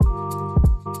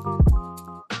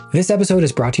This episode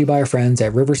is brought to you by our friends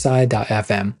at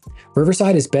Riverside.fm.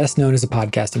 Riverside is best known as a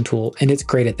podcasting tool, and it's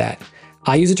great at that.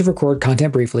 I use it to record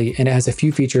content briefly, and it has a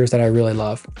few features that I really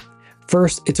love.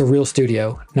 First, it's a real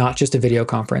studio, not just a video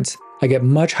conference. I get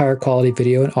much higher quality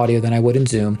video and audio than I would in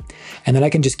Zoom, and then I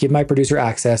can just give my producer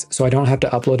access so I don't have to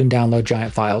upload and download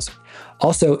giant files.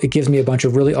 Also, it gives me a bunch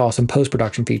of really awesome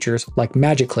post-production features like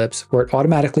Magic Clips, where it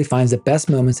automatically finds the best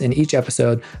moments in each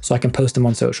episode so I can post them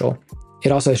on social.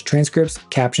 It also has transcripts,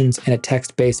 captions, and a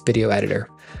text-based video editor.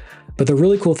 But the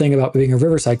really cool thing about being a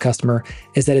Riverside customer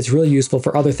is that it's really useful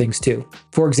for other things too.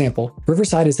 For example,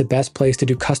 Riverside is the best place to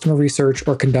do customer research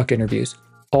or conduct interviews.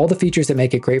 All the features that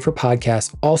make it great for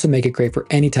podcasts also make it great for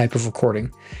any type of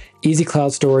recording. Easy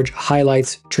cloud storage,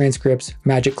 highlights, transcripts,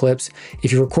 magic clips.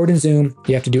 If you record in Zoom,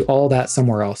 you have to do all that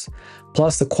somewhere else.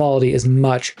 Plus, the quality is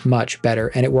much, much better,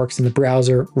 and it works in the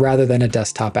browser rather than a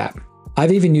desktop app.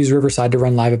 I've even used Riverside to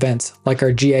run live events, like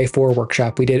our GA4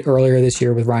 workshop we did earlier this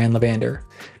year with Ryan Levander.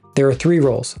 There are 3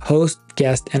 roles: host,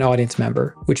 guest, and audience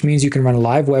member, which means you can run a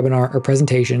live webinar or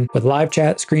presentation with live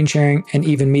chat, screen sharing, and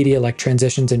even media like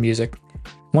transitions and music.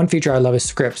 One feature I love is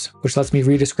scripts, which lets me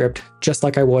read a script just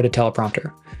like I would a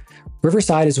teleprompter.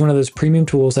 Riverside is one of those premium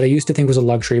tools that I used to think was a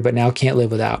luxury, but now can't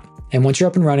live without. And once you're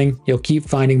up and running, you'll keep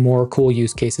finding more cool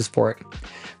use cases for it.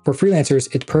 For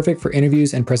freelancers, it's perfect for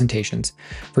interviews and presentations.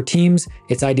 For teams,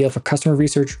 it's ideal for customer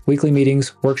research, weekly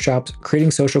meetings, workshops,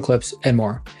 creating social clips, and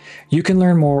more. You can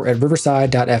learn more at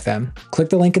riverside.fm. Click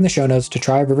the link in the show notes to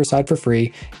try Riverside for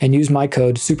free and use my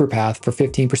code SUPERPATH for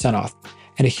 15% off.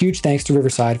 And a huge thanks to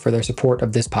Riverside for their support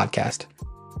of this podcast.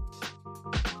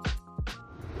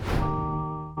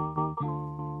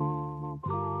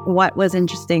 What was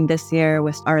interesting this year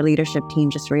was our leadership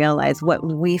team just realized what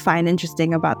we find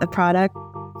interesting about the product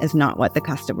is not what the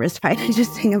customers find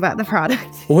interesting about the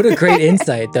product. What a great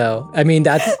insight, though. I mean,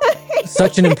 that's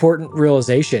such an important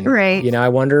realization. Right. You know, I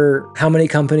wonder how many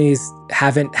companies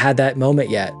haven't had that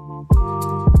moment yet.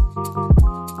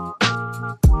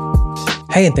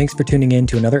 Hey, and thanks for tuning in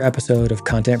to another episode of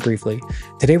Content Briefly.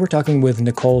 Today we're talking with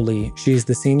Nicole Lee. She's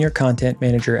the senior content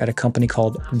manager at a company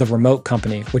called The Remote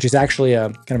Company, which is actually a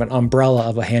kind of an umbrella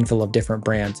of a handful of different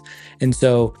brands. And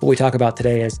so what we talk about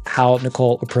today is how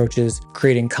Nicole approaches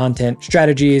creating content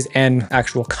strategies and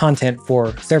actual content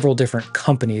for several different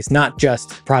companies, not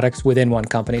just products within one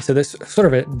company. So there's sort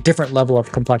of a different level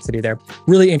of complexity there.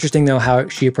 Really interesting, though, how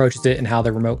she approaches it and how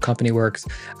the remote company works.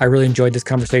 I really enjoyed this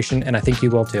conversation, and I think you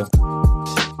will too.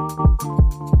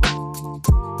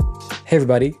 Hey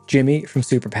everybody, Jimmy from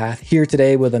Superpath here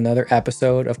today with another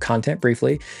episode of Content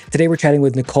Briefly. Today we're chatting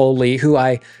with Nicole Lee, who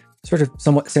I sort of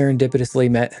somewhat serendipitously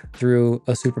met through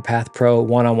a Superpath Pro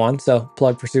one-on-one, so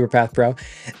plug for Superpath Pro.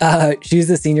 She's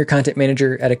the senior content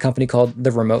manager at a company called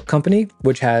The Remote Company,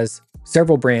 which has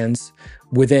several brands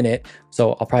within it.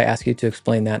 So I'll probably ask you to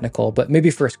explain that, Nicole. But maybe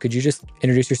first, could you just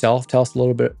introduce yourself? Tell us a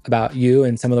little bit about you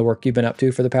and some of the work you've been up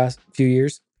to for the past few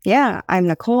years. Yeah, I'm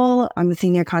Nicole. I'm the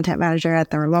senior content manager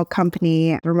at The Remote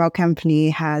Company. The Remote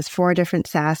Company has 4 different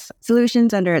SaaS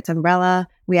solutions under its umbrella.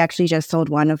 We actually just sold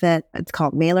one of it. It's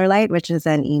called MailerLite, which is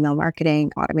an email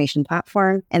marketing automation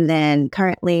platform. And then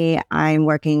currently I'm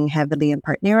working heavily in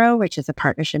Partnero, which is a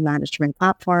partnership management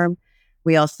platform.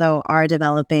 We also are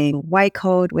developing White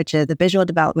Code, which is a visual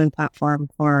development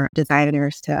platform for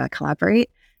designers to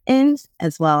collaborate in,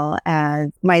 as well as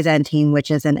my Zen team,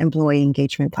 which is an employee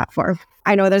engagement platform.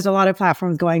 I know there's a lot of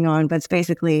platforms going on, but it's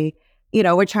basically,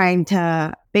 we're trying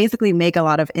to basically make a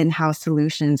lot of in-house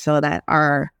solutions so that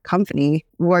our company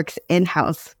works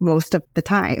in-house most of the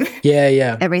time.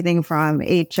 Yeah. Everything from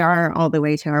HR all the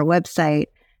way to our website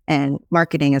and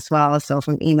marketing as well. So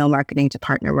from email marketing to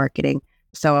partner marketing.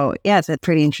 So yeah, it's a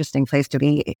pretty interesting place to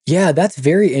be. Yeah, that's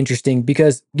very interesting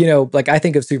because, I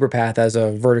think of Superpath as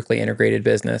a vertically integrated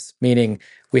business, meaning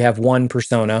we have one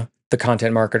persona, the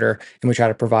content marketer, and we try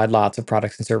to provide lots of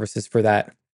products and services for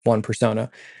that one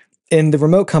persona. In the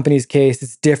remote company's case,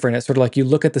 it's different. It's sort of like you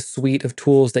look at the suite of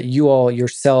tools that you all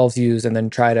yourselves use and then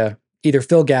try to either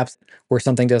fill gaps where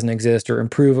something doesn't exist or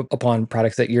improve upon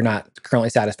products that you're not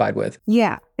currently satisfied with.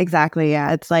 Yeah, exactly.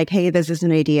 Yeah. It's like, hey, this is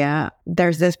an idea.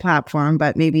 There's this platform,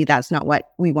 but maybe that's not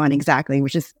what we want exactly,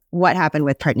 which is what happened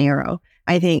with Partnero.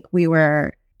 I think we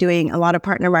were doing a lot of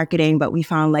partner marketing, but we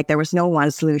found like there was no one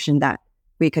solution that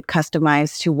we could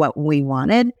customize to what we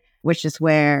wanted, which is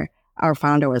where our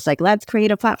founder was like, let's create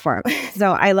a platform.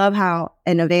 So I love how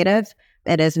innovative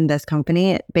it is in this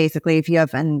company. Basically, if you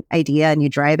have an idea and you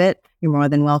drive it, you're more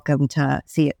than welcome to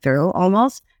see it through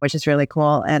almost, which is really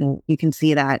cool. And you can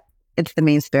see that it's the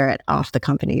main spirit of the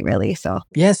company, really. So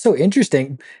yeah, so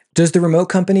interesting. Does the remote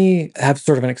company have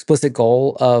sort of an explicit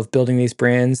goal of building these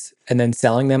brands and then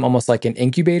selling them almost like an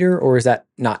incubator, or is that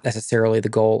not necessarily the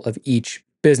goal of each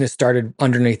business started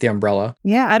underneath the umbrella?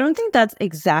 Yeah, I don't think that's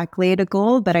exactly the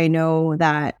goal, but I know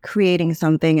that creating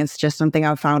something is just something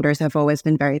our founders have always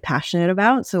been very passionate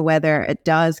about. So whether it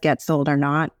does get sold or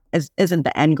not isn't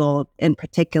the end goal in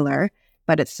particular,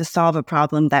 but it's to solve a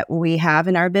problem that we have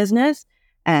in our business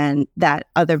and that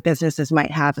other businesses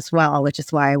might have as well, which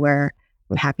is why we're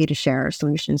happy to share our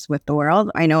solutions with the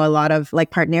world. I know a lot of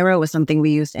like Partnero was something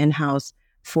we used in-house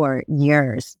for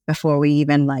years before we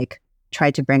even like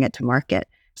tried to bring it to market.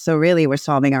 So really we're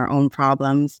solving our own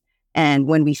problems. And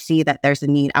when we see that there's a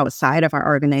need outside of our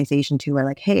organization too, we're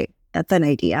like, hey, that's an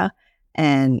idea.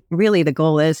 And really the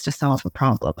goal is to solve a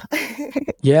problem.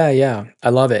 Yeah. I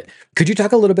love it. Could you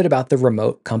talk a little bit about the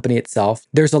remote company itself?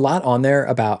 There's a lot on there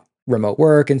about remote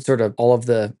work and sort of all of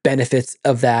the benefits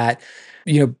of that.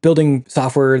 Building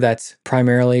software that's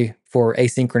primarily for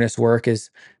asynchronous work is,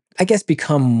 I guess,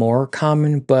 become more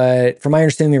common. But from my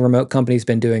understanding, the remote company's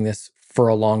been doing this for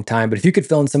a long time. But if you could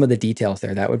fill in some of the details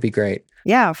there, that would be great.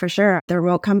 Yeah, for sure. The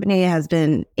remote company has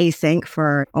been async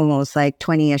for almost like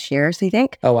 20-ish years, I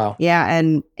think. Oh, wow. Yeah,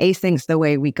 and async's the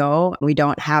way we go. We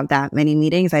don't have that many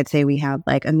meetings. I'd say we have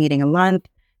like a meeting a month.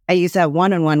 I used to have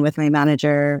one-on-one with my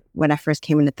manager when I first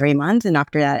came into 3 months. And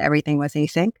after that, everything was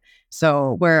async.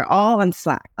 So we're all on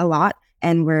Slack a lot.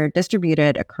 And we're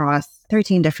distributed across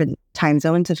 13 different time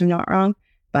zones, if I'm not wrong.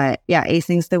 But yeah,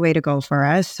 async's the way to go for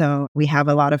us. So we have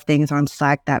a lot of things on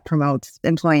Slack that promotes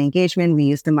employee engagement. We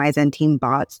use the MyZen team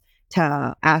bots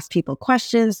to ask people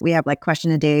questions. We have like question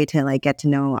a day to like get to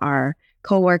know our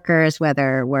coworkers,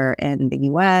 whether we're in the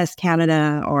US,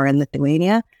 Canada, or in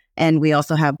Lithuania. And we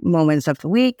also have moments of the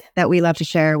week that we love to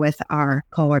share with our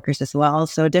coworkers as well.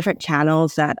 So different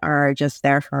channels that are just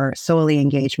there for solely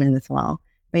engagement as well.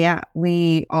 But yeah,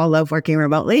 we all love working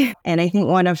remotely. And I think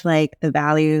one of like the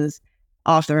values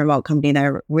of the remote company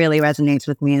that really resonates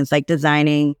with me is like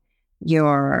designing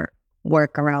your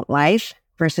work around life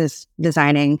versus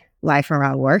designing life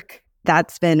around work.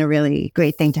 That's been a really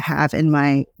great thing to have in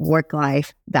my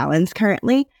work-life balance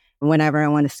currently. Whenever I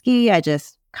want to ski, I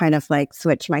just kind of like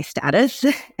switch my status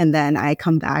and then I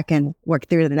come back and work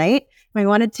through the night if I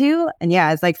wanted to. And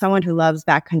yeah, it's like someone who loves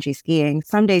backcountry skiing.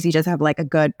 Some days you just have like a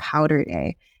good powder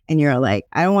day and you're like,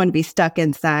 I don't want to be stuck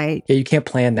inside. Yeah, you can't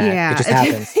plan that. Yeah, it just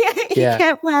happens. You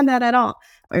can't plan that at all.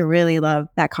 I really love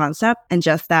that concept and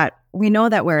just that we know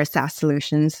that we're a SaaS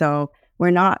solution. So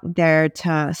we're not there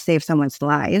to save someone's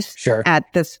lives at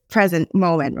this present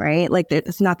moment, right? Like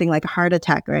it's nothing like a heart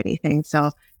attack or anything.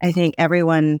 So I think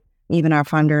everyone, even our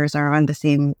funders, are on the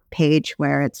same page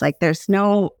where it's like there's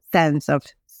no sense of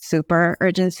super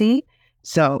urgency.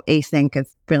 So async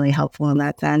is really helpful in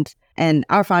that sense. And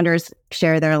our founders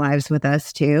share their lives with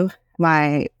us too.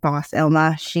 My boss,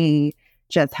 Ilma, she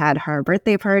just had her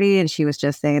birthday party and she was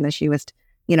just saying that she was,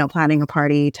 planning a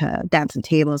party to dance on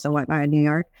tables and whatnot in New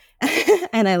York.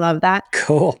 And I love that.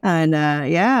 Cool. And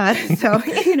so,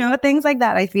 things like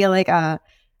that, I feel like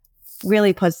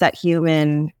really puts that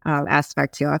human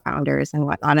aspect to our founders and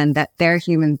whatnot, and that they're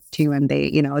humans too. And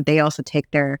they also take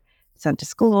their son to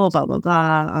school, blah, blah,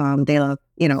 blah. They love,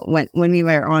 when we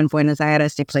were on Buenos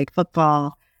Aires, they played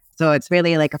football. So it's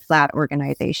really like a flat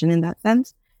organization in that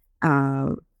sense.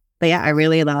 But yeah, I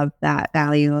really love that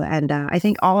value. And I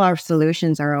think all our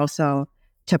solutions are also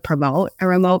to promote a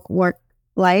remote work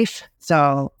life.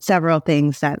 So several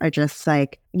things that are just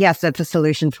like, yes, that's a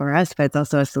solution for us, but it's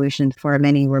also a solution for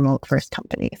many remote first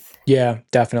companies. Yeah,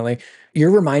 definitely.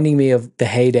 You're reminding me of the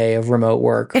heyday of remote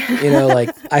work. Like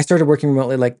I started working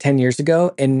remotely like 10 years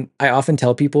ago. And I often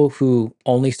tell people who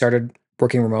only started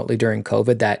working remotely during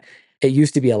COVID that it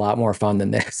used to be a lot more fun than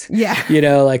this. Yeah.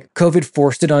 Like COVID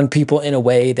forced it on people in a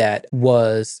way that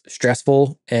was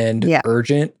stressful and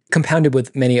urgent, compounded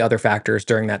with many other factors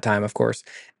during that time, of course.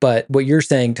 But what you're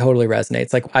saying totally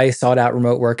resonates. Like I sought out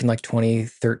remote work in like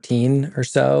 2013 or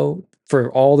so for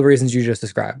all the reasons you just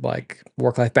described, like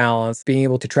work-life balance, being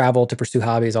able to travel, to pursue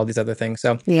hobbies, all these other things.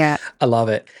 So yeah, I love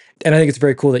it. And I think it's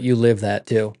very cool that you live that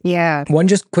too. Yeah. One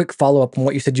just quick follow-up on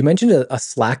what you said. You mentioned a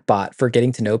Slack bot for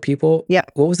getting to know people. Yeah.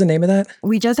 What was the name of that?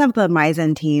 We just have the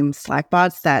MyZen team Slack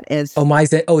bots that is... Oh,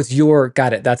 MyZen. Oh, it's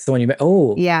got it. That's the one you meant.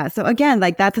 Oh. Yeah. So again,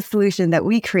 like that's a solution that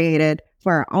we created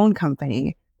for our own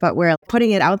company, but we're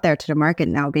putting it out there to the market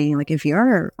now, being like, if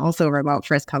you're also a remote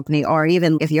first company, or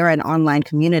even if you're an online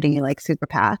community like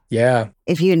Superpath,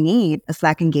 if you need a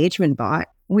Slack engagement bot,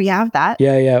 we have that.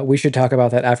 Yeah. We should talk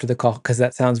about that after the call because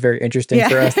that sounds very interesting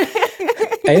for us.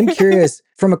 I am curious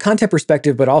from a content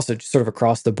perspective, but also just sort of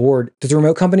across the board, does the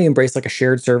remote company embrace like a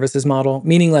shared services model?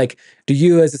 Meaning like, do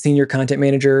you as a senior content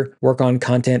manager work on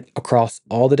content across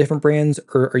all the different brands,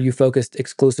 or are you focused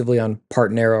exclusively on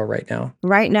Partnero right now?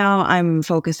 Right now, I'm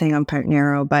focusing on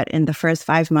Partnero, but in the first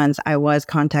 5 months, I was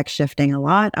context shifting a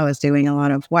lot. I was doing a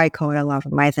lot of Y Code, a lot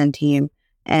of my Zen team,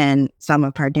 and some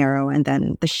of Partnero. And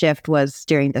then the shift was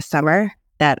during the summer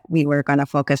that we were going to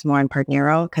focus more on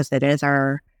Partnero because it is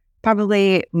our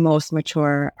probably most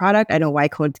mature product. I know Y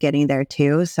Code's getting there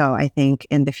too. So I think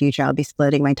in the future, I'll be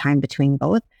splitting my time between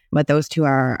both. But those two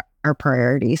are our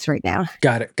priorities right now.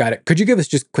 Got it. Got it. Could you give us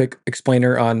just a quick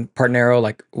explainer on Partnero?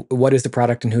 Like, what is the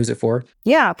product and who's it for?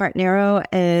 Yeah, Partnero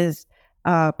is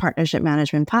a partnership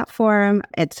management platform.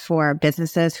 It's for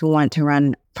businesses who want to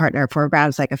run partner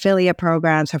programs like affiliate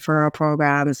programs, referral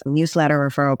programs, newsletter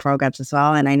referral programs as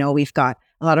well. And I know we've got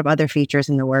a lot of other features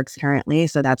in the works currently.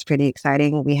 So that's pretty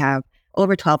exciting. We have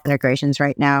over 12 integrations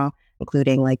right now,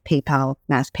 including like PayPal,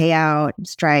 Mass Payout,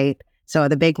 Stripe. So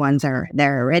the big ones are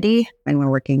there already. And we're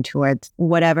working towards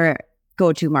whatever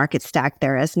go-to-market stack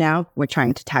there is now. We're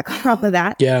trying to tackle all of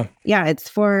that. Yeah. Yeah, it's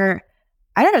for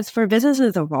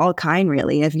businesses of all kind,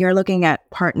 really. If you're looking at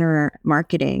partner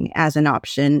marketing as an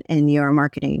option in your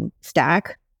marketing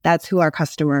stack, that's who our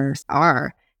customers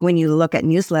are. When you look at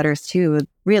newsletters too,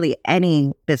 really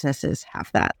any businesses have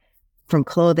that. From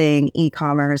clothing,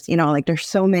 e-commerce, like there's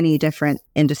so many different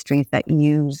industries that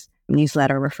use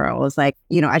newsletter referrals. Like,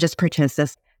 I just purchased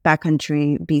this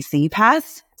backcountry BC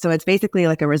pass. So it's basically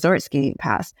like a resort skiing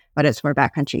pass, but it's for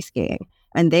backcountry skiing.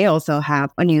 And they also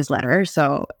have a newsletter.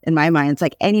 So in my mind, it's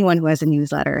like anyone who has a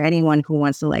newsletter, anyone who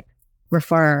wants to like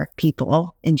refer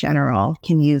people in general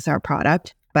can use our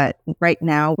product. But right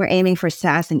now we're aiming for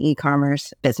SaaS and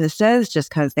e-commerce businesses just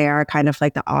because they are kind of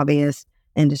like the obvious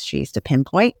industries to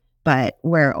pinpoint. But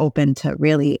we're open to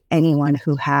really anyone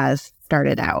who has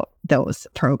started out those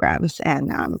programs.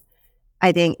 And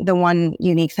I think the one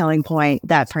unique selling point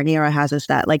that Partnero has is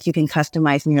that like you can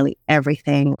customize nearly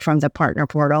everything from the partner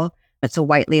portal. It's a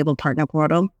white labeled partner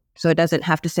portal. So it doesn't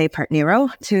have to say Partnero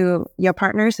to your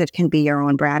partners. It can be your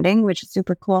own branding, which is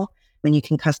super cool. When you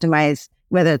can customize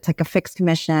whether it's like a fixed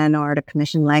commission or the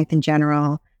commission length in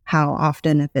general, how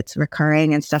often, if it's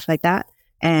recurring and stuff like that.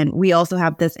 And we also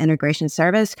have this integration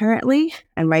service currently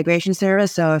and migration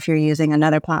service. So if you're using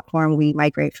another platform, we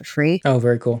migrate for free. Oh,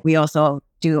 very cool. We also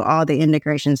do all the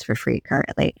integrations for free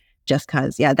currently, just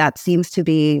because, that seems to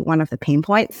be one of the pain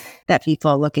points that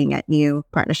people looking at new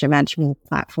partnership management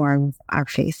platforms are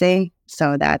facing.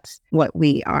 So that's what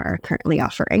we are currently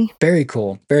offering. Very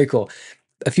cool. Very cool.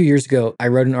 A few years ago, I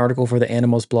wrote an article for the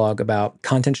Animals blog about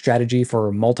content strategy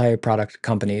for multi-product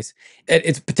companies.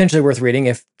 It's potentially worth reading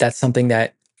if that's something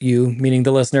that you, meaning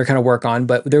the listener, kind of work on.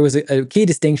 But there was a key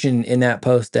distinction in that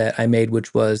post that I made,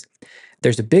 which was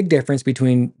there's a big difference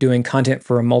between doing content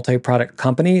for a multi-product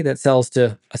company that sells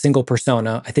to a single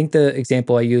persona. I think the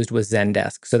example I used was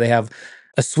Zendesk. So they have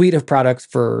a suite of products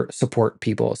for support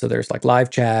people. So there's like live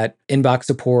chat, inbox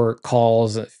support,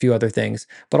 calls, a few other things,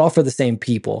 but all for the same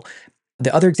people.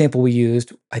 The other example we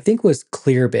used, I think, was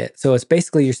Clearbit. So it's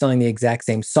basically you're selling the exact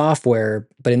same software,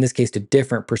 but in this case to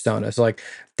different personas. So like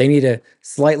they need a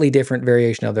slightly different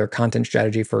variation of their content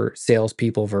strategy for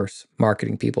salespeople versus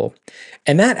marketing people.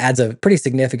 And that adds a pretty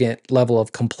significant level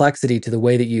of complexity to the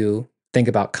way that you think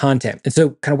about content. And so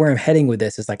kind of where I'm heading with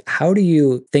this is like, how do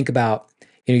you think about,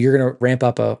 you're going to ramp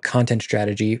up a content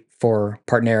strategy for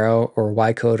Partnero or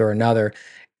Y Code or another.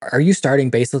 Are you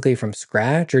starting basically from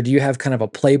scratch, or do you have kind of a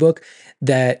playbook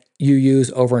that you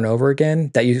use over and over again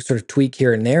that you sort of tweak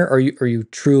here and there? Or are you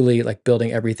truly like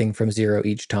building everything from zero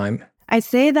each time? I'd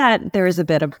say that there is a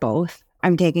bit of both.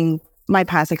 I'm taking my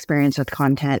past experience with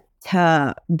content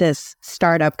to this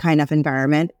startup kind of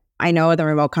environment. I know the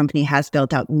remote company has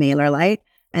built out MailerLite,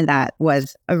 and that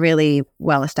was a really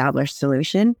well-established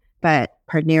solution. But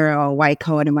Partnero, Y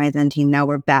Code, and my Zen team, now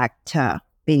we're back to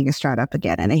being a startup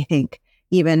again. And I think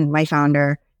even my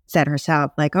founder said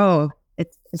herself, like, oh,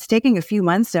 it's taking a few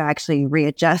months to actually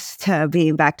readjust to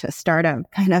being back to a startup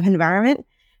kind of environment.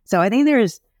 So I think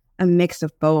there's a mix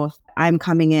of both. I'm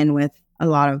coming in with a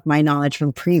lot of my knowledge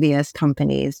from previous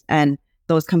companies, and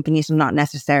those companies are not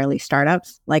necessarily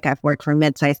startups. Like I've worked for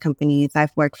mid-sized companies.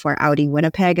 I've worked for Audi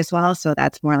Winnipeg as well. So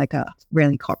that's more like a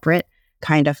really corporate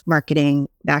kind of marketing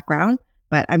background.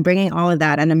 But I'm bringing all of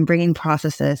that, and I'm bringing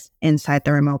processes inside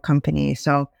the remote company.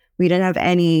 So we didn't have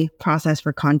any process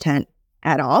for content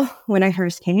at all when I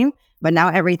first came, but now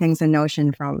everything's in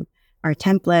Notion, from our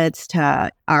templates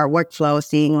to our workflow,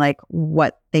 seeing like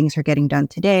what things are getting done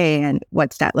today and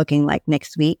what's that looking like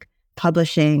next week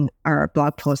publishing our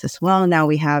blog posts as well. Now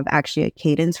we have actually a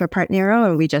cadence for Partnero,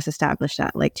 and we just established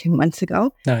that like 2 months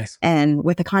ago. Nice. And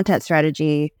with the content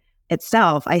strategy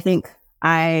itself, I think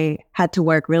I had to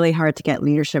work really hard to get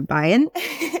leadership buy-in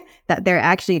that there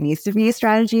actually needs to be a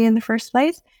strategy in the first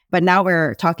place. But now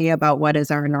we're talking about what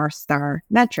is our North Star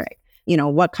metric.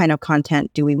 What kind of content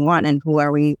do we want and who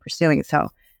are we pursuing? So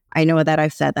I know that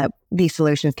I've said that these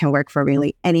solutions can work for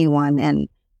really anyone, and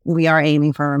we are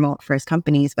aiming for remote first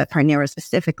companies, but Partnero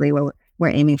specifically, we're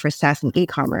aiming for SaaS and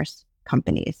e-commerce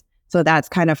companies. So that's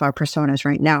kind of our personas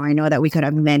right now. I know that we could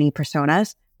have many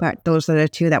personas, but those are the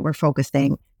two that we're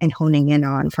focusing and honing in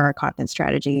on for our content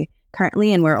strategy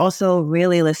currently. And we're also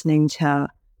really listening to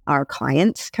our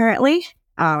clients currently.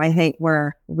 I think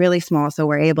we're really small, so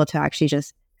we're able to actually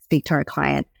just speak to our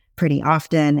client pretty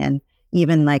often and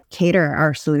even like cater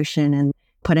our solution and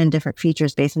put in different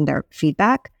features based on their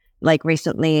feedback. Like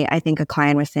recently, I think a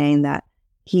client was saying that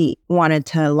he wanted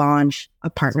to launch a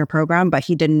partner program, but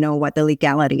he didn't know what the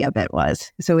legality of it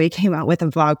was. So we came out with a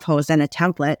blog post and a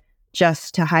template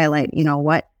just to highlight,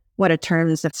 what a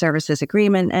terms of services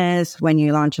agreement is when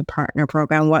you launch a partner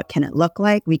program. What can it look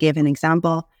like? We gave an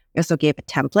example. We also gave a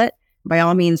template. By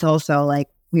all means, also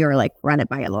we were run it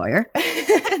by a lawyer.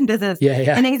 This is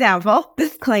an example,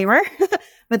 disclaimer,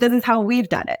 but this is how we've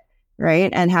done it,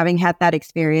 right? And having had that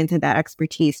experience and that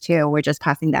expertise too, we're just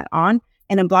passing that on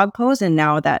in a blog post. And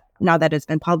now that it's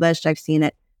been published, I've seen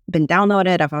it been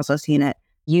downloaded. I've also seen it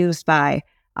used by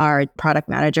our product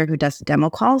manager who does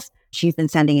demo calls. She's been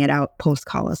sending it out post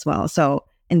call as well. So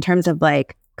in terms of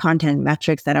content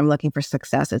metrics that I'm looking for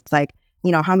success, it's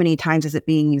how many times is it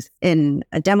being used in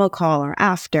a demo call or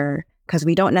after? Because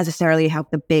we don't necessarily have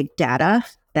the big data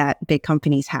that big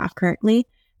companies have currently.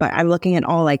 But I'm looking at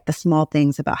all the small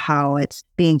things about how it's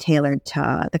being tailored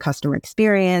to the customer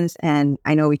experience. And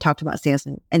I know we talked about sales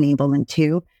enablement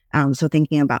too. So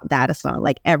thinking about that as well,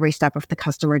 every step of the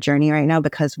customer journey right now,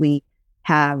 because we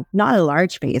have not a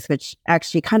large base, which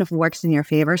actually kind of works in your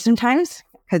favor sometimes,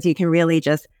 because you can really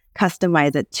just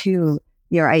customize it to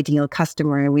your ideal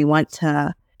customer. And we want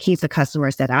to keep the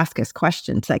customers that ask us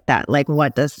questions like that.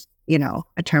 What does,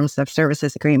 a terms of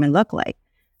services agreement look like?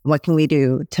 What can we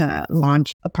do to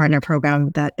launch a partner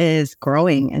program that is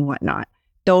growing and whatnot?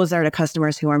 Those are the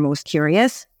customers who are most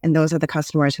curious. And those are the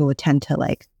customers who would tend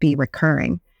to be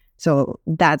recurring. So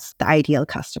that's the ideal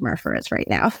customer for us right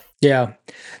now. Yeah.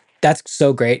 That's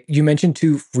so great. You mentioned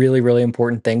two really, really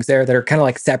important things there that are kind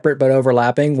of separate but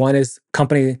overlapping. One is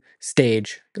company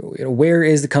stage. Where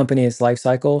is the company in its life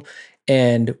cycle,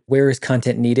 and where is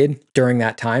content needed during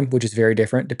that time, which is very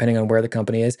different depending on where the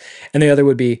company is. And the other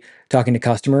would be talking to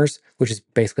customers, which is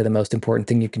basically the most important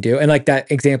thing you can do. And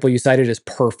that example you cited is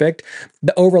perfect.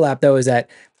 The overlap though is that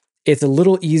it's a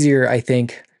little easier, I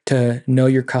think, to know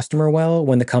your customer well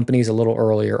when the company's a little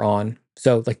earlier on.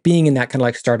 So being in that kind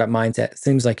of startup mindset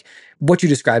seems like what you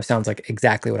described sounds like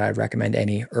exactly what I'd recommend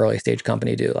any early stage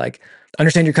company do.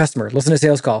 Understand your customer, listen to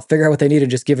sales call, figure out what they need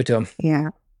and just give it to them. Yeah.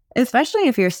 Especially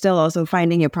if you're still also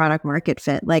finding your product market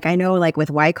fit. I know with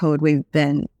Y Code, we've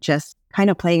been just kind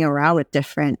of playing around with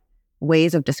different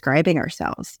ways of describing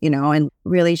ourselves, and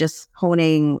really just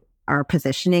honing our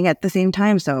positioning at the same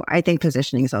time. So I think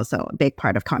positioning is also a big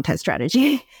part of content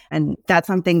strategy. And that's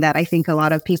something that I think a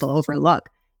lot of people overlook.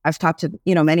 I've talked to,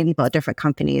 many people at different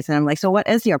companies, and I'm like, so what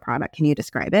is your product? Can you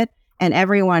describe it? And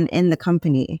everyone in the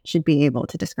company should be able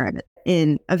to describe it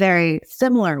in a very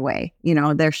similar way.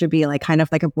 There should be kind of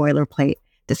a boilerplate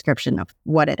description of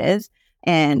what it is.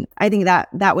 And I think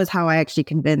that was how I actually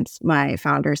convinced my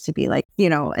founders to be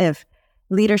if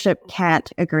leadership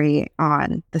can't agree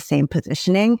on the same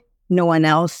positioning, no one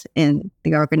else in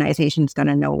the organization is going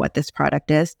to know what this product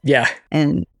is. Yeah.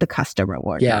 And the customer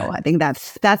won't know. I think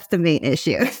that's the main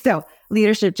issue. So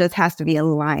leadership just has to be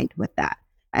aligned with that.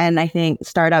 And I think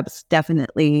startups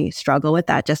definitely struggle with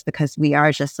that just because we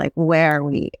are just where are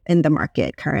we in the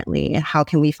market currently? And how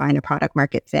can we find a product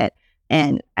market fit?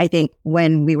 And I think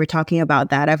when we were talking about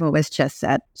that, I've always just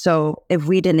said, so if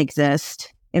we didn't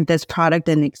exist, if this product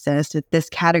didn't exist, if this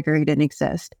category didn't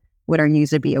exist, would our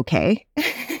user be okay?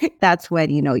 That's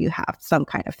when you have some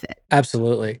kind of fit.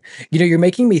 Absolutely. You're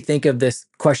making me think of this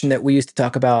question that we used to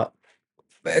talk about,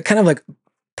 kind of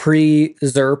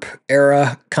pre-ZIRP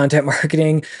era content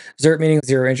marketing. ZIRP meaning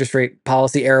zero interest rate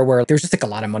policy era, where there's just a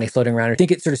lot of money floating around. I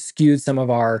think it sort of skewed some of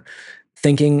our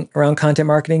thinking around content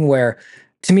marketing, where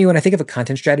to me, when I think of a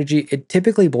content strategy, it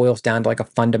typically boils down to a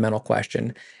fundamental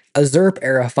question. A ZIRP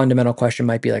era fundamental question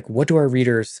might be what do our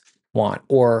readers want?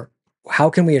 Or how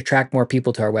can we attract more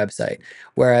people to our website?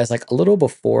 Whereas a little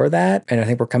before that, and I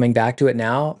think we're coming back to it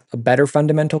now, a better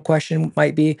fundamental question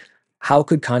might be, how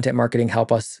could content marketing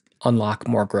help us unlock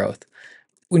more growth.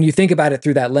 When you think about it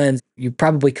through that lens, you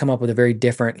probably come up with a very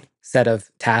different set of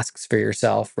tasks for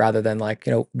yourself rather than like,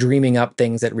 dreaming up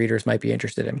things that readers might be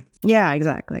interested in. Yeah,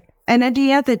 exactly. And at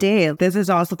the end of the day, this is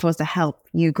all supposed to help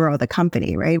you grow the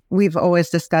company, right? We've always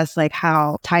discussed like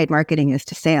how tied marketing is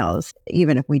to sales,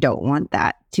 even if we don't want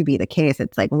that to be the case.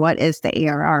 It's like, what is the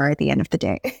ARR at the end of the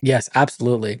day? Yes,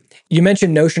 absolutely. You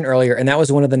mentioned Notion earlier, and that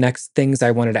was one of the next things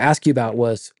I wanted to ask you about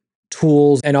was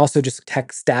tools and also just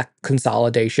tech stack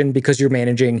consolidation because you're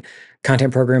managing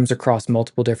content programs across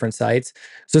multiple different sites.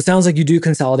 So it sounds like you do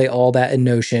consolidate all that in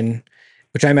Notion,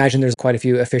 which I imagine there's quite a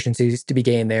few efficiencies to be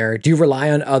gained there. Do you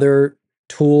rely on other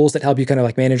tools that help you kind of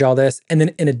like manage all this? And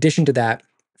then in addition to that,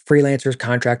 freelancers,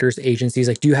 contractors, agencies,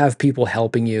 like do you have people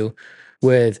helping you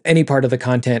with any part of the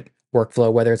content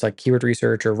workflow, whether it's like keyword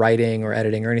research or writing or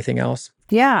editing or anything else?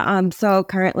 Yeah. So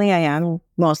currently I am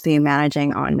mostly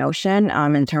managing on Notion.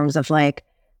 In terms of like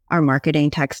our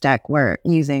marketing tech stack, we're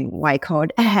using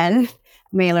Ycode and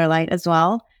MailerLite as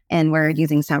well. And we're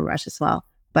using SEMrush as well.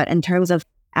 But in terms of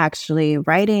actually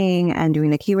writing and doing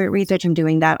the keyword research, I'm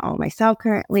doing that all myself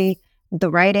currently.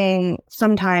 The writing,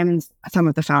 sometimes some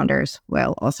of the founders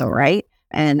will also write.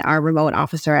 And our remote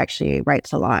officer actually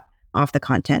writes a lot of the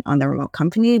content on the remote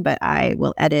company, but I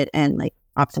will edit and like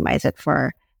optimize it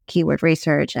for keyword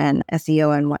research and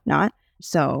SEO and whatnot.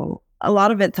 So a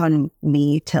lot of it's on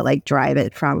me to like drive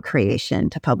it from creation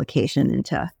to publication and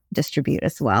to distribute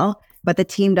as well. But the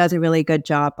team does a really good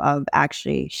job of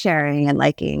actually sharing and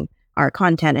liking our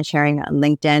content and sharing it on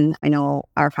LinkedIn. I know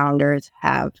our founders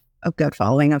have a good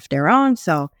following of their own,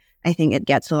 so I think it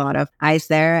gets a lot of eyes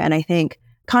there. And I think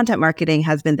content marketing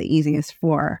has been the easiest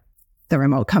for the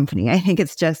remote company. I think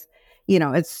it's just,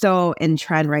 it's so in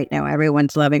trend right now.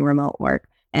 Everyone's loving remote work.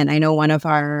 And I know one of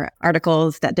our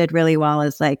articles that did really well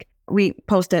is like, we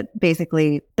posted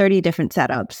basically 30 different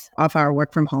setups of our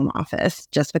work from home office,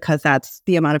 just because that's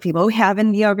the amount of people we have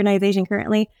in the organization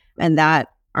currently. And that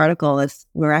article is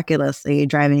miraculously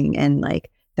driving in like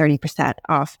 30%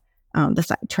 off the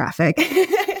site traffic.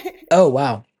 Oh,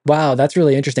 wow. Wow, that's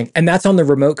really interesting. And that's on the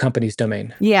remote company's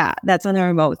domain. Yeah, that's on the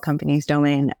remote company's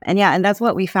domain. And that's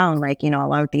what we found, like, a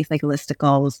lot of these like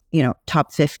listicles,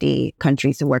 top 50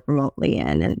 countries to work remotely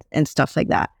in and stuff like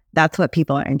that. That's what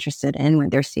people are interested in when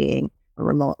they're seeing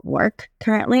remote work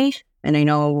currently. And I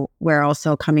know we're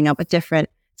also coming up with different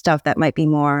stuff that might be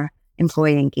more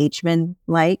employee engagement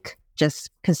like,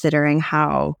 just considering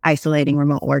how isolating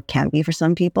remote work can be for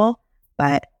some people.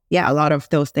 But yeah, a lot of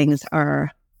those things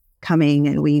are coming.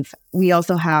 And we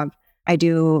also have, I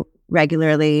do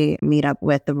regularly meet up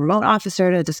with the remote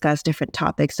officer to discuss different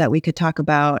topics that we could talk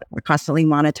about. We're constantly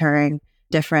monitoring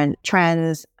different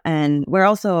trends. And we're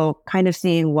also kind of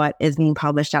seeing what is being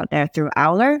published out there through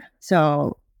Owler.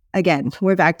 So again,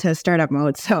 we're back to startup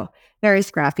mode. So very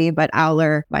scrappy, but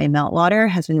Owler by Meltwater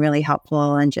has been really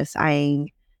helpful in just eyeing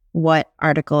what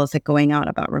articles are going out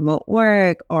about remote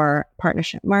work or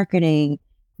partnership marketing,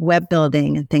 web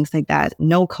building and things like that.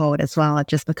 No code as well,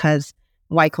 just because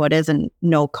Ycode is a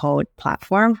no code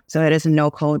platform. So it is a no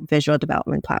code visual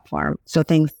development platform. So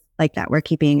things like that we're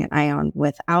keeping an eye on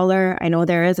with Owler. I know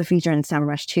there is a feature in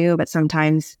SEMrush too, but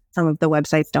sometimes some of the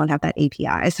websites don't have that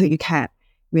API, so you can't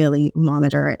really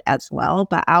monitor it as well.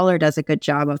 But Owler does a good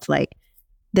job of like,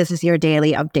 this is your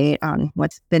daily update on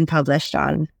what's been published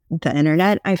on the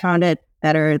internet. I found it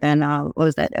better than, what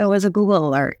was it? It was a Google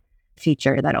Alert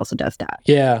feature that also does that.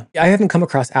 Yeah, I haven't come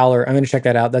across Owler. I'm going to check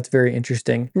that out. That's very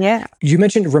interesting. Yeah. You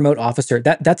mentioned remote officer.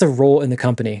 That's a role in the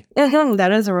company.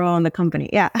 That is a role in the company.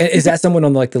 Yeah. Is that someone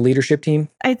on like the leadership team?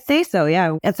 I'd say so.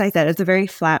 Yeah. As I said, it's a very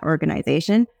flat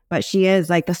organization, but she is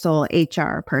like the sole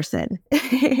HR person.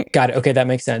 Got it. Okay, that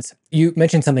makes sense. You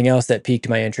mentioned something else that piqued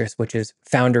my interest, which is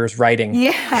founders writing.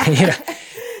 Yeah.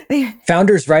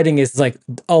 Founders writing is like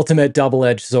ultimate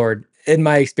double-edged sword. In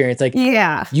my experience, like,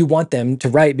 yeah, you want them to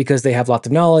write because they have lots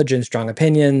of knowledge and strong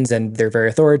opinions and they're very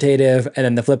authoritative. And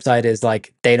then the flip side is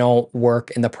like, they don't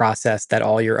work in the process that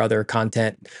all your other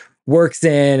content works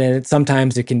in. And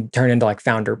sometimes it can turn into like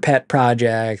founder pet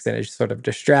projects and it's sort of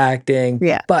distracting.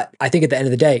 Yeah. But I think at the end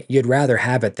of the day, you'd rather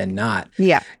have it than not.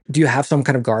 Yeah. Do you have some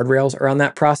kind of guardrails around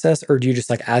that process? Or do you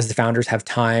just like, as the founders have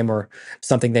time or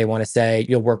something they want to say,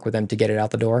 you'll work with them to get it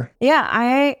out the door? Yeah,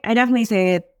 I definitely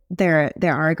say there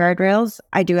are guardrails.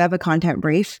 I do have a content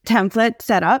brief template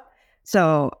set up.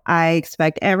 So I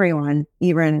expect everyone,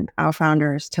 even our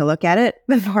founders, to look at it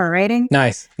before writing.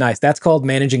 Nice. That's called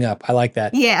managing up. I like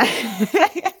that. Yeah.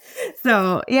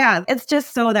 So yeah, it's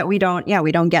just so that we don't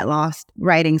get lost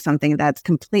writing something that's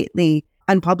completely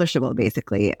unpublishable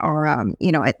basically, or,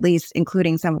 at least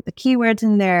including some of the keywords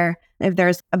in there. If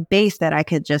there's a base that I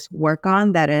could just work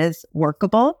on that is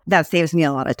workable, that saves me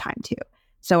a lot of time too.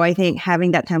 So I think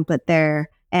having that template there,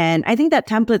 and I think that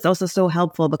template's also so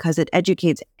helpful because it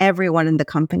educates everyone in the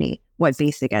company what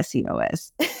basic SEO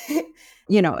is.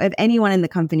 If anyone in the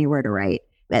company were to write,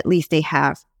 at least they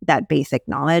have that basic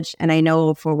knowledge. And I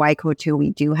know for YCode too,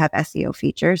 we do have SEO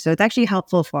features. So it's actually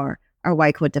helpful for our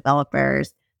YCode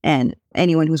developers and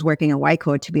anyone who's working in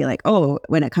YCode to be like, oh,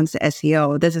 when it comes to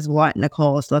SEO, this is what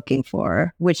Nicole is looking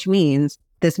for, which means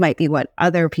this might be what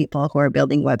other people who are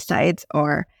building websites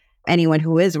or anyone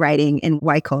who is writing in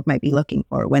YCode might be looking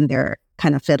for when they're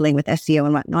kind of fiddling with SEO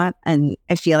and whatnot. And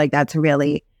I feel like that's a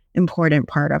really important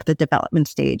part of the development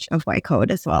stage of YCode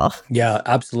as well. Yeah,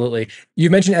 absolutely. You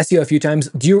mentioned SEO a few times.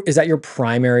 Is that your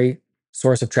primary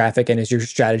source of traffic, and is your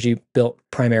strategy built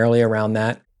primarily around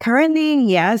that? Currently,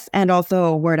 yes, and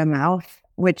also word of mouth,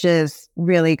 which is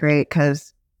really great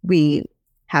because we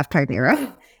have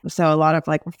Partnero. So a lot of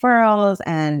referrals,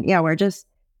 and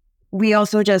we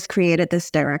also just created this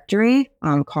directory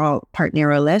called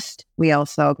Partnero list. We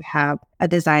also have a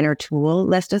designer tool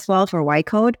list as well for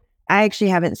YCode. I actually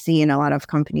haven't seen a lot of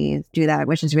companies do that,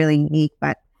 which is really unique.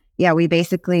 But yeah, we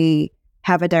basically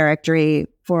have a directory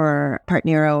for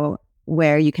Partnero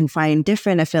where you can find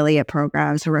different affiliate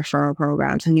programs or referral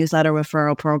programs and newsletter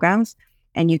referral programs.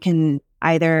 And you can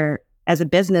either, as a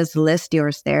business, list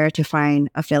yours there to find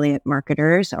affiliate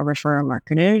marketers or referral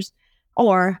marketers,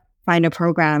 or find a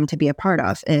program to be a part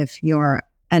of if you're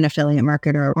an affiliate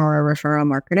marketer or a referral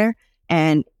marketer.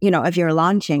 And, if you're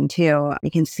launching too,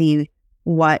 you can see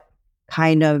what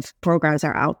kind of programs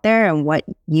are out there and what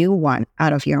you want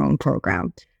out of your own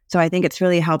program. So I think it's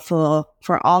really helpful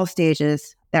for all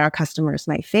stages that our customers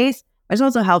might face. It's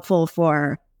also helpful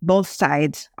for both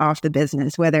sides of the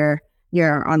business, whether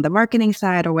you're on the marketing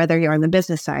side or whether you're on the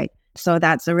business side. So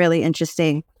that's a really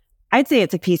interesting, I'd say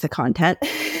it's a piece of content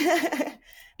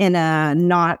in a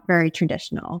not very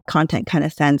traditional content kind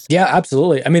of sense. Yeah,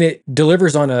 absolutely. I mean, it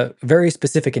delivers on a very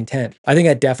specific intent. I think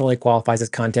that definitely qualifies as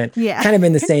content. Yeah. Kind of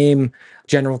in the same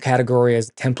general category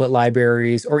as template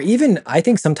libraries, or even I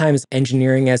think sometimes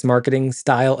engineering as marketing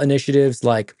style initiatives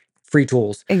like free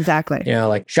tools. Exactly.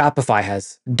 Like Shopify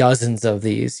has dozens of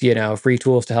these, free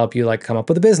tools to help you come up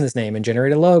with a business name and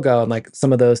generate a logo and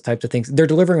some of those types of things. They're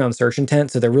delivering on search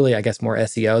intent. So they're really, I guess, more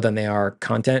SEO than they are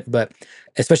content. But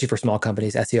especially for small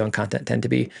companies, SEO and content tend to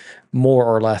be more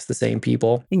or less the same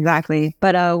people. Exactly.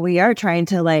 But we are trying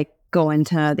to go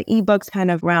into the ebooks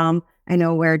kind of realm. I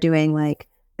know we're doing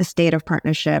a state of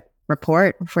partnership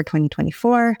report for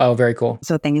 2024. Oh, very cool.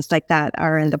 So things like that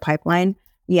are in the pipeline.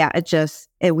 Yeah,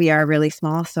 we are really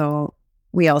small. So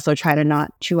we also try to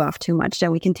not chew off too much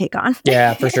that we can take on.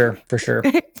 Yeah, for sure.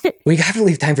 We have to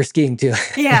leave time for skiing too.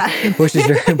 Yeah. Which is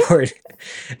very important.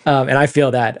 And I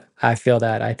feel that.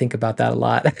 I think about that a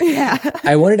lot. Yeah.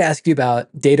 I wanted to ask you about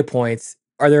data points.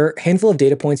 Are there a handful of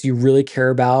data points you really care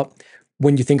about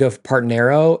when you think of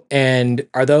Partnero? And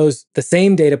are those the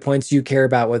same data points you care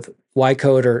about with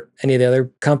YCode or any of the other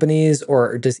companies?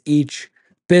 Or does each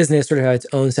business sort of have its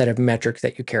own set of metrics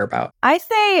that you care about? I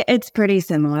say it's pretty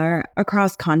similar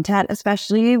across content,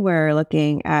 especially we're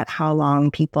looking at how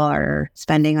long people are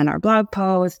spending on our blog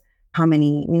posts, how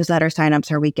many newsletter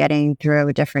signups are we getting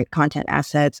through different content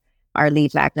assets, our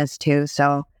lead magnets too.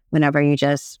 So whenever you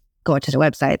just go to the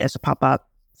website, there's a pop-up,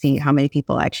 see how many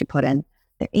people actually put in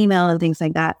their email and things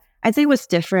like that. I'd say what's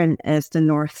different is the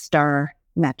North Star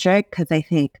metric, because I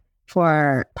think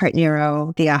for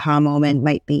Partnero, the aha moment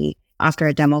might be after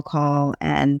a demo call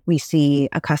and we see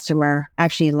a customer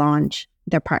actually launch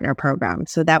their partner program.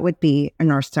 So that would be a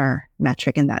North Star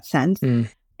metric in that sense. And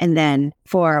then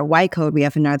for YCode, we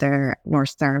have another North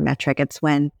Star metric.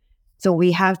 So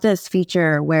we have this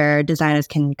feature where designers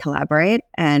can collaborate.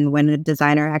 And when a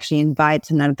designer actually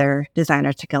invites another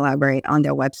designer to collaborate on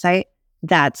their website,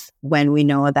 that's when we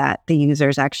know that the user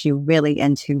is actually really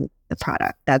into the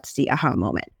product. That's the aha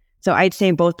moment. So I'd say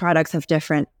both products have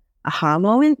different aha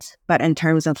moments, but in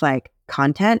terms of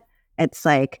content, it's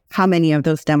how many of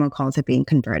those demo calls are being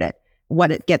converted.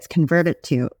 What it gets converted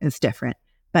to is different,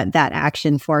 but that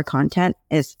action for content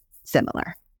is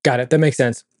similar. Got it. That makes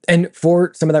sense. And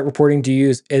for some of that reporting, do you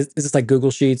use, is this like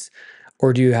Google Sheets,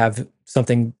 or do you have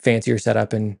something fancier set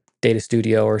up in Data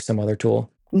Studio or some other tool?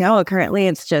 No, currently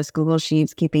it's just Google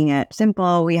Sheets, keeping it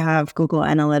simple. We have Google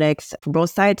Analytics for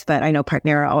both sides, but I know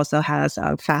Partnero also has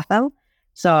FAFO.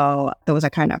 So those are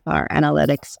kind of our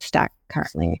analytics stack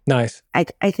currently. Nice.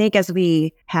 I think as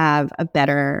we have a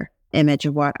better image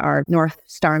of what our North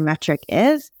Star metric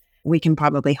is, we can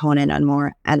probably hone in on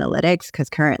more analytics because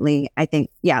currently I think,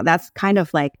 yeah, that's kind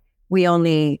of like we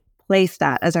only place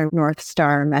that as our North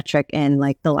Star metric in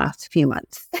like the last few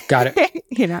months. Got it.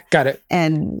 You know, Got it.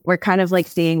 and we're kind of like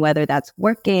seeing whether that's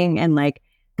working, and like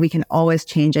we can always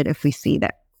change it if we see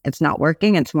that it's not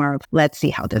working. It's more of let's see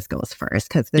how this goes first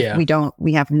because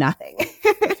we have nothing.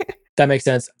 That makes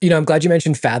sense. I'm glad you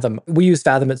mentioned Fathom. We use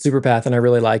Fathom at Superpath and I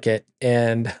really like it.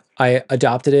 And I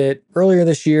adopted it earlier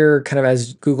this year, kind of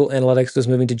as Google Analytics was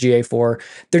moving to GA4.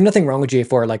 There's nothing wrong with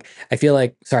GA4. Like, I feel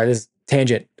like, sorry, this is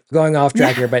tangent, going off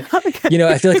track here, but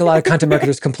I feel like a lot of content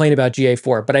marketers complain about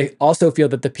GA4, but I also feel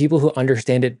that the people who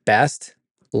understand it best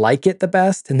like it the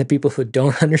best, and the people who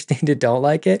don't understand it don't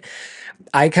like it.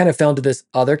 I kind of fell into this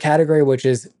other category, which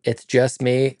is it's just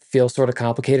me, feels sort of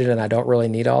complicated, and I don't really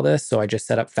need all this. So I just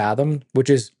set up Fathom, which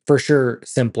is for sure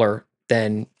simpler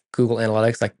than Google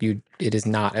Analytics. Like it is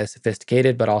not as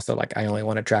sophisticated, but also like I only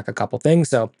want to track a couple things.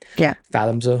 So yeah,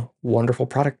 Fathom's a wonderful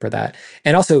product for that.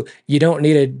 And also you don't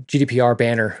need a GDPR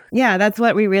banner. Yeah, that's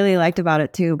what we really liked about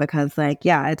it too, because like,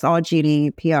 yeah, it's all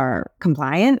GDPR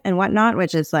compliant and whatnot,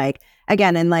 which is like,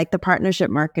 again, in like the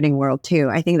partnership marketing world too,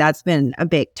 I think that's been a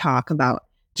big talk about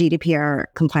GDPR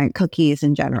compliant cookies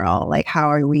in general. Like,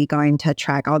 how are we going to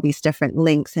track all these different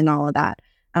links and all of that?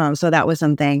 So that was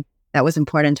something that was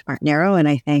important to Partnero, and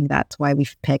I think that's why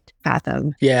we've picked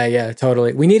Fathom. Yeah,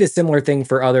 totally. We need a similar thing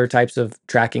for other types of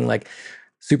tracking, like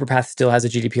Superpath still has a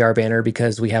GDPR banner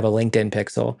because we have a LinkedIn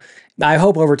pixel. I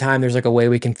hope over time there's like a way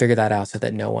we can figure that out so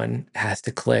that no one has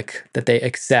to click that they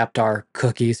accept our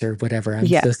cookies or whatever. I'm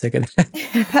so sick of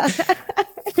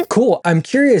that. Cool. I'm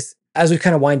curious, as we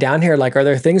kind of wind down here, like, are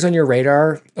there things on your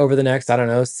radar over the next,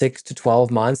 6 to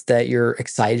 12 months that you're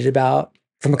excited about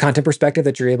from a content perspective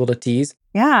that you're able to tease?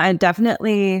 Yeah, and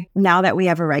definitely now that we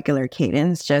have a regular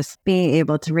cadence, just being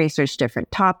able to research different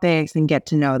topics and get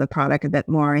to know the product a bit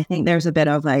more. I think there's a bit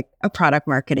of like a product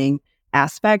marketing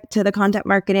aspect to the content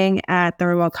marketing at the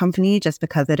remote company, just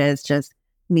because it is just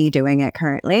me doing it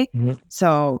currently. Mm-hmm.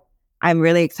 So I'm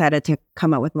really excited to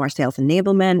come up with more sales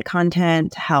enablement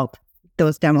content to help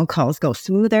those demo calls go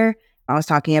smoother. I was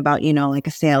talking about, like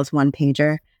a sales one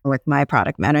pager with my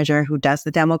product manager who does the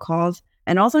demo calls.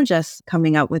 And also just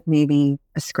coming up with maybe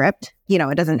a script.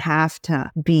 It doesn't have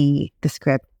to be the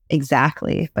script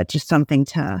exactly, but just something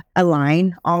to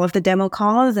align all of the demo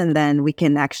calls. And then we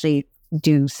can actually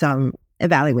do some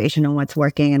evaluation on what's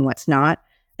working and what's not.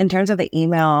 In terms of the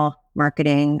email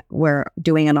marketing, we're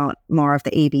doing a lot more of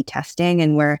the A/B testing,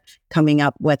 and we're coming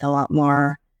up with a lot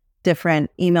more different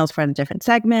emails for the different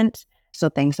segments. So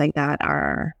things like that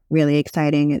are really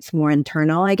exciting. It's more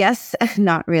internal, I guess,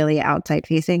 not really outside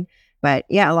facing. But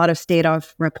yeah, a lot of state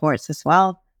of reports as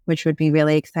well, which would be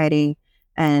really exciting.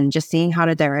 And just seeing how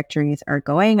the directories are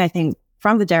going. I think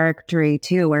from the directory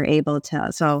too, we're able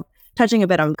to, so touching a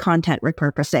bit on content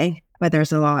repurposing, but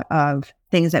there's a lot of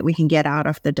things that we can get out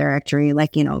of the directory,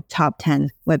 like, top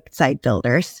 10 website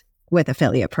builders with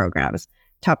affiliate programs,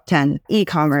 top 10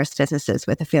 e-commerce businesses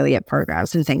with affiliate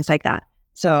programs and things like that.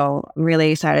 So I'm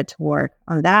really excited to work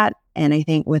on that. And I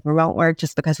think with remote work,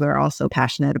 just because we're all so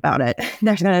passionate about it,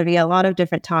 there's going to be a lot of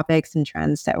different topics and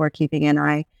trends that we're keeping an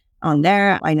eye on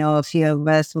there. I know a few of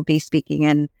us will be speaking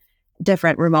in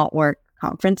different remote work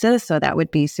conferences. So that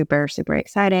would be super, super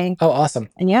exciting. Oh, awesome.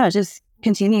 And yeah, just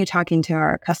continue talking to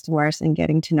our customers and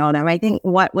getting to know them. I think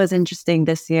what was interesting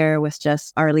this year was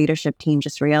just our leadership team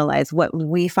just realized what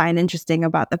we find interesting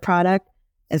about the product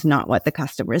is not what the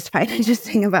customers find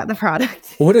interesting about the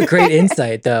product. What a great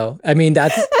insight, though. I mean,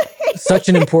 that's such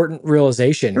an important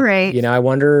realization. Right. I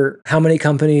wonder how many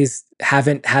companies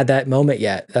haven't had that moment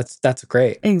yet. That's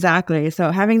great. Exactly.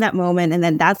 So having that moment, and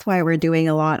then that's why we're redoing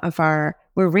a lot of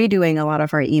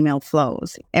our email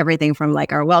flows. Everything from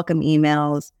like our welcome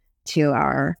emails to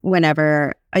our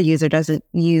whenever a user doesn't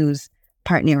use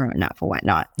Partnero enough or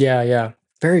whatnot. Yeah.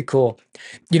 Very cool.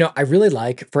 I really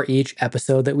like for each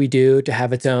episode that we do to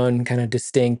have its own kind of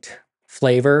distinct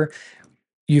flavor.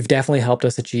 You've definitely helped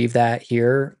us achieve that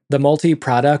here. The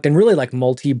multi-product and really like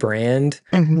multi-brand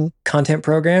content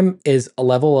program is a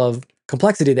level of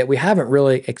complexity that we haven't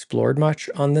really explored much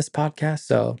on this podcast.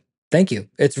 So thank you.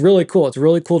 It's really cool. It's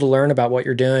really cool to learn about what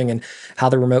you're doing and how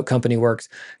the remote company works.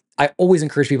 I always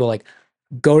encourage people like,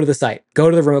 go to the site,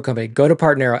 go to the remote company, go to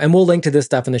Partnero, and we'll link to this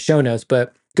stuff in the show notes,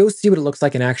 but go see what it looks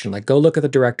like in action. Like, go look at the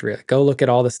directory, go look at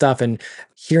all the stuff, and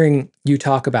hearing you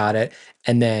talk about it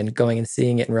and then going and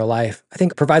seeing it in real life, I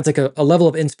think provides like a level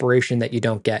of inspiration that you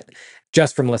don't get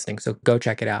just from listening. So go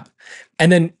check it out. And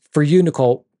then for you,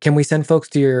 Nicole, can we send folks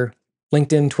to your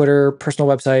LinkedIn, Twitter, personal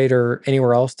website, or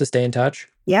anywhere else to stay in touch?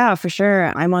 Yeah, for sure.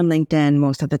 I'm on LinkedIn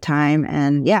most of the time.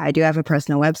 And yeah, I do have a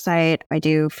personal website. I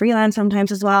do freelance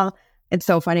sometimes as well. It's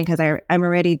so funny because I'm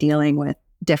already dealing with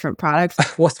different products.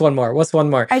 What's one more? What's one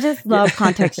more? I just love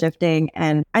context shifting.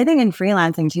 And I think in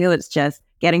freelancing too, it's just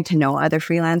getting to know other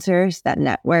freelancers, that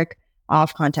network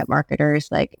of content marketers,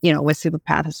 like, with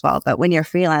Superpath as well. But when you're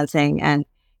freelancing and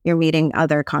you're meeting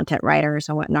other content writers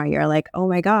and whatnot, you're like, oh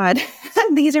my God,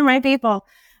 these are my people.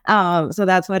 So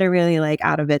that's what I really like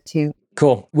out of it too.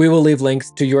 Cool. We will leave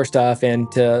links to your stuff and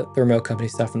to the remote company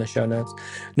stuff in the show notes.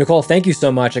 Nicole, thank you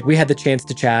so much. Like, we had the chance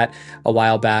to chat a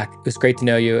while back. It was great to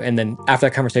know you. And then after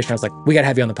that conversation, I was like, we got to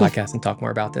have you on the podcast and talk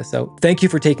more about this. So thank you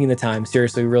for taking the time.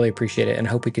 Seriously, we really appreciate it and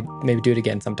hope we could maybe do it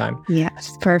again sometime.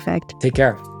 Yes, perfect. Take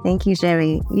care. Thank you,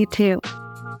 Jerry. You too.